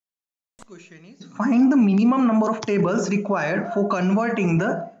Question is find the minimum number of tables required for converting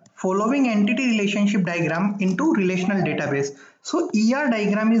the following entity relationship diagram into relational database. So ER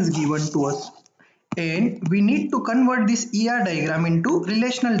diagram is given to us and we need to convert this ER diagram into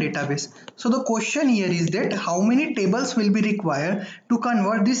relational database. So the question here is that how many tables will be required to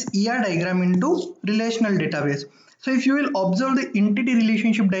convert this ER diagram into relational database. So if you will observe the entity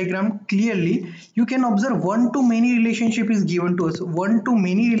relationship diagram clearly, you can observe one to many relationship is given to us. One to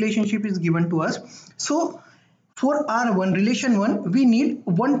many relationship is given to us. So for R1, relation 1, we need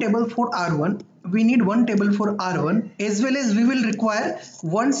one table for R1. We need one table for R1 as well as we will require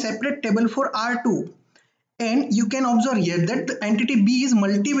one separate table for R2. And you can observe here that the entity B is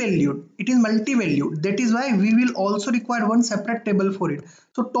multi-valued. It is multi-valued. That is why we will also require one separate table for it.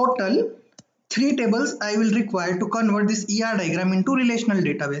 So total 3 tables I will require to convert this ER diagram into relational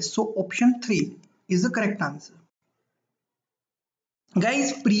database. So option 3 is the correct answer.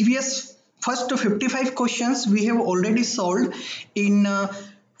 Guys, previous first 55 questions we have already solved in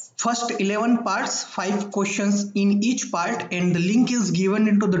first 11 parts, 5 questions in each part, and the link is given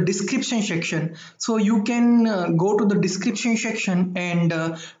into the description section. So you can go to the description section and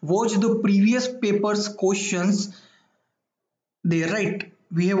watch the previous papers questions there, right?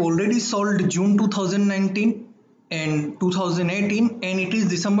 We have already solved June 2019 and 2018 and it is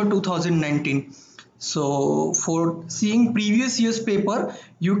December 2019. So for seeing previous year's paper,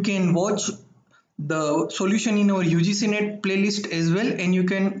 you can watch the solution in our UGC NET playlist as well, and you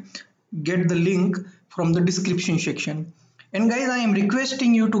can get the link from the description section. And guys, I am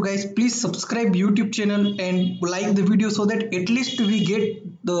requesting you to guys please subscribe YouTube channel and like the video so that at least we get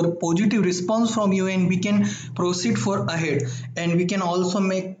the positive response from you and we can proceed for ahead, and we can also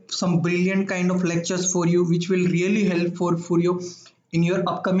make some brilliant kind of lectures for you which will really help for you in your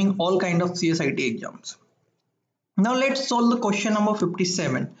upcoming all kind of CSIT exams. Now let's solve the question number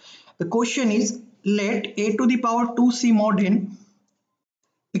 57. The question is, let a to the power 2c mod n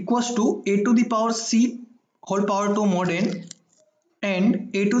equals to a to the power c whole power 2 mod n and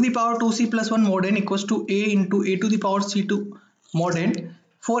a to the power 2c plus 1 mod n equals to a into a to the power c2 mod n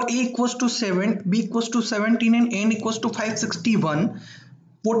for a equals to 7, b equals to 17 and n equals to 561.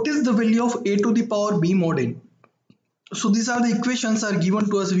 What is the value of a to the power b mod n? So these are the equations are given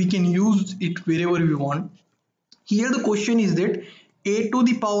to us. We can use it wherever we want. Here the question is that a to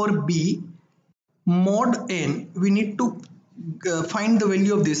the power b mod n, we need to find the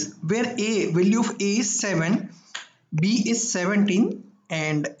value of this, where a value of a is 7, b is 17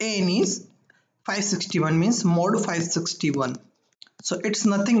 and n is 561, means mod 561. So it's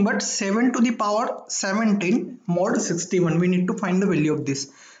nothing but 7 to the power 17 mod 61. We need to find the value of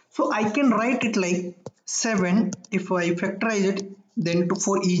this. So I can write it like 7. If I factorize it, then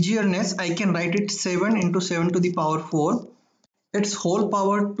for easierness I can write it 7 into 7 to the power 4, its whole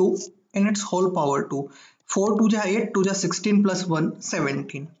power 2 and its whole power 2. 4 to the 8, to the 16 plus 1,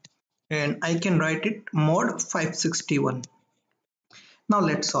 17. And I can write it mod 561. Now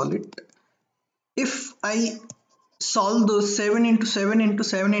let's solve it. If I solve the 7 into 7 into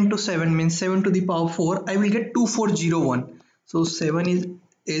 7 into 7 means 7 to the power 4, I will get 2401. So 7 is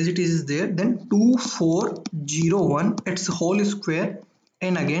as it is there, then 2401 its whole square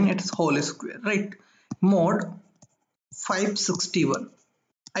and again its whole square, right? Mod 561.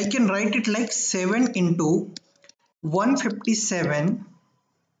 I can write it like 7 into 157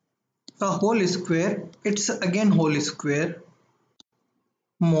 the whole square, it's again whole square,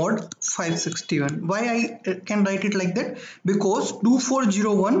 mod 561. Why I can write it like that? Because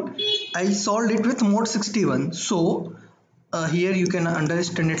 2401 I solved it with mod 61. So here you can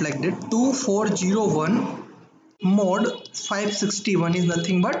understand it like that. 2401 mod 561 is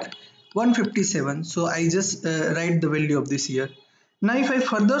nothing but 157. So I just write the value of this here. Now if I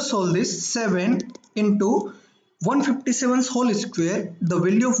further solve this, 7 into 157's whole square, the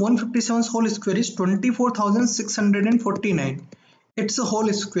value of 157's whole square is 24,649. Its a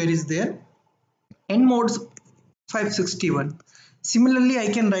whole square is there, n mod 561. Similarly I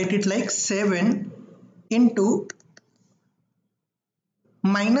can write it like 7 into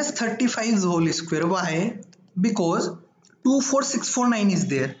minus 35's whole square. Why? Because 24649 is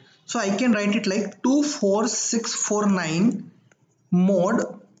there. So I can write it like 24649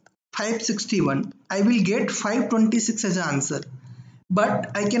 mod 561. I will get 526 as an answer.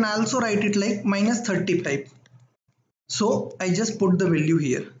 But I can also write it like minus 35. So I just put the value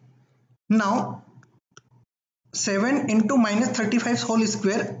here. Now 7 into minus 35's whole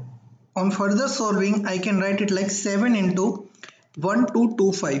square. On further solving I can write it like 7 into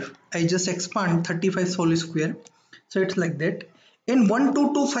 1225. I just expand 35's whole square. So it's like that. In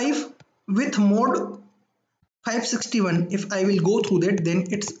 1225 with mod 561, if I will go through that, then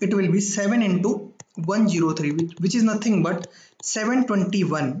it will be 7 into 103, which is nothing but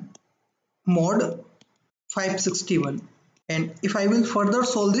 721 mod 561. And if I will further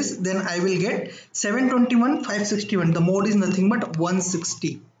solve this, then I will get 721 561. The mode is nothing but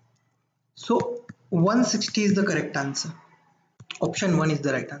 160. So 160 is the correct answer. Option 1 is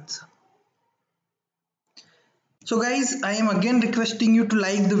the right answer. So guys, I am again requesting you to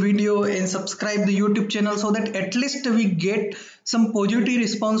like the video and subscribe the YouTube channel so that at least we get some positive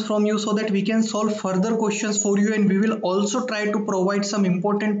response from you, so that we can solve further questions for you, and we will also try to provide some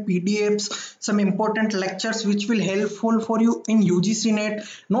important PDFs, some important lectures which will helpful for you in UGC NET,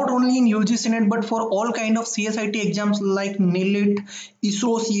 not only in UGC NET but for all kind of CSIT exams like NILIT,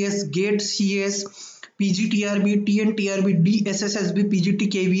 ISRO CS, GATE CS, PGTRB, TNTRB, DSSSB,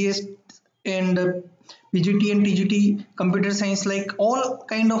 PGT KVS, and PGT and TGT computer science, like all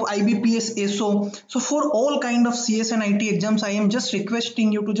kind of IBPS ASO. So for all kind of CS and IT exams, I am just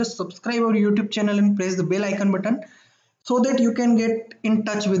requesting you to just subscribe our YouTube channel and press the bell icon button so that you can get in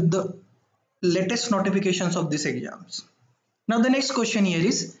touch with the latest notifications of these exams. Now the next question here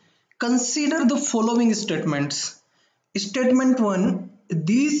is, consider the following statements. Statement 1,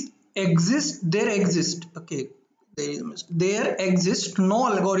 these exist, there exist, okay, there exists no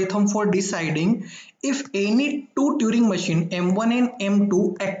algorithm for deciding if any two Turing machine M1 and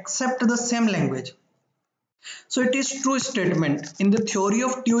M2 accept the same language. So it is true statement. In the theory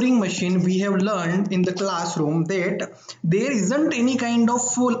of Turing machine, we have learned in the classroom that there isn't any kind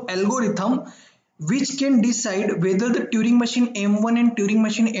of full algorithm which can decide whether the Turing machine M1 and Turing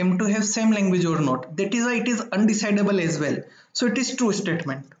machine M2 have same language or not. That is why it is undecidable as well. So it is true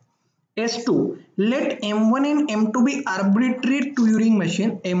statement. S2, let M1 and M2 be arbitrary Turing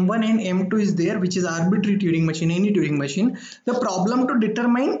machine. M1 and M2 is there, which is arbitrary Turing machine, any Turing machine. The problem to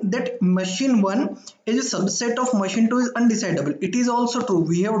determine that machine 1 is a subset of machine 2 is undecidable. It is also true.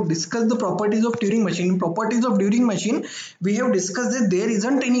 We have discussed the properties of Turing machine. In properties of Turing machine, we have discussed that there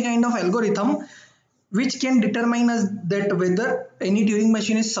isn't any kind of algorithm which can determine us that whether any Turing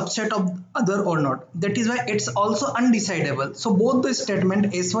machine is subset of other or not. That is why it's also undecidable. So both the statement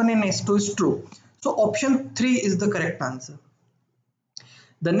S1 and S2 is true. So option 3 is the correct answer.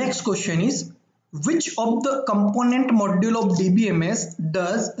 The next question is, which of the component module of DBMS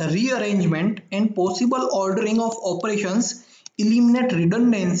does rearrangement and possible ordering of operations, eliminate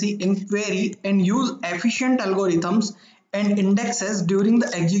redundancy in query, and use efficient algorithms and indexes during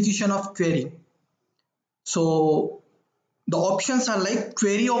the execution of query? So the options are like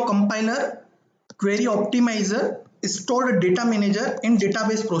query or compiler, query optimizer, stored data manager, and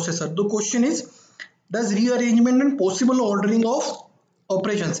database processor. The question is, does rearrangement and possible ordering of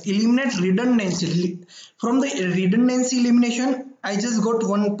operations eliminate redundancy? From the redundancy elimination, I just got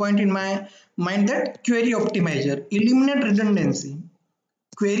one point in my mind, that query optimizer eliminate redundancy.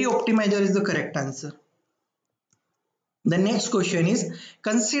 Query optimizer is the correct answer. The next question is,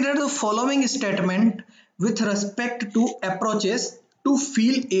 consider the following statement with respect to approaches to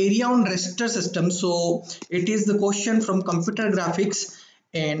fill area on raster system. So it is the question from computer graphics,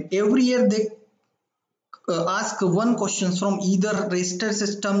 and every year they ask one questions from either raster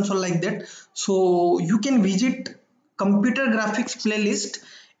systems or like that. So you can visit computer graphics playlist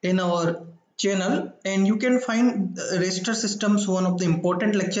in our channel, and you can find raster systems, one of the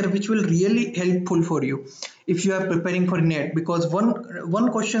important lecture which will really helpful for you if you are preparing for NET, because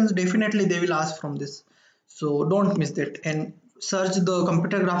one questions definitely they will ask from this. So don't miss that, and search the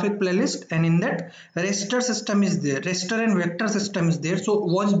computer graphic playlist, and in that raster system is there, raster and vector system is there. So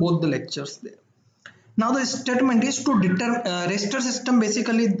watch both the lectures there. Now the statement is to determine raster system,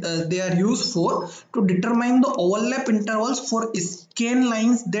 basically they are used for to determine the overlap intervals for scan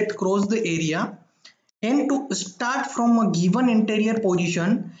lines that cross the area, and to start from a given interior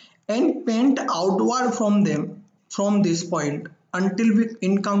position and paint outward from them from this point until we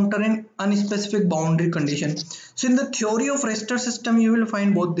encounter an unspecific boundary condition. So in the theory of raster system you will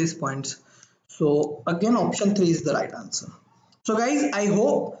find both these points. So again option 3 is the right answer. So guys, I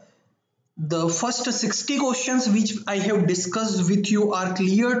hope the first 60 questions which I have discussed with you are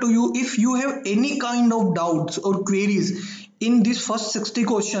clear to you. If you have any kind of doubts or queries in these first 60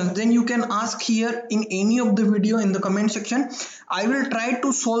 questions, then you can ask here in any of the video in the comment section. I will try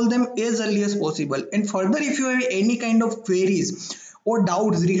to solve them as early as possible. And further, if you have any kind of queries or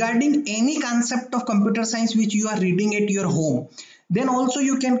doubts regarding any concept of computer science which you are reading at your home, then also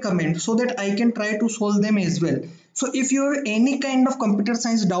you can comment so that I can try to solve them as well. So if you have any kind of computer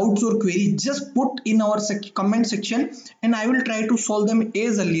science doubts or queries, just put in our comment section and I will try to solve them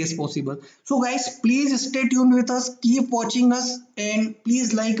as early as possible. So guys, please stay tuned with us, keep watching us, and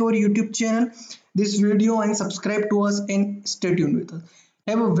please like our YouTube channel this video and subscribe to us and stay tuned with us.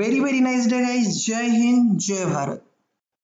 Have a very nice day guys. Jai Hind, Jai Bharat.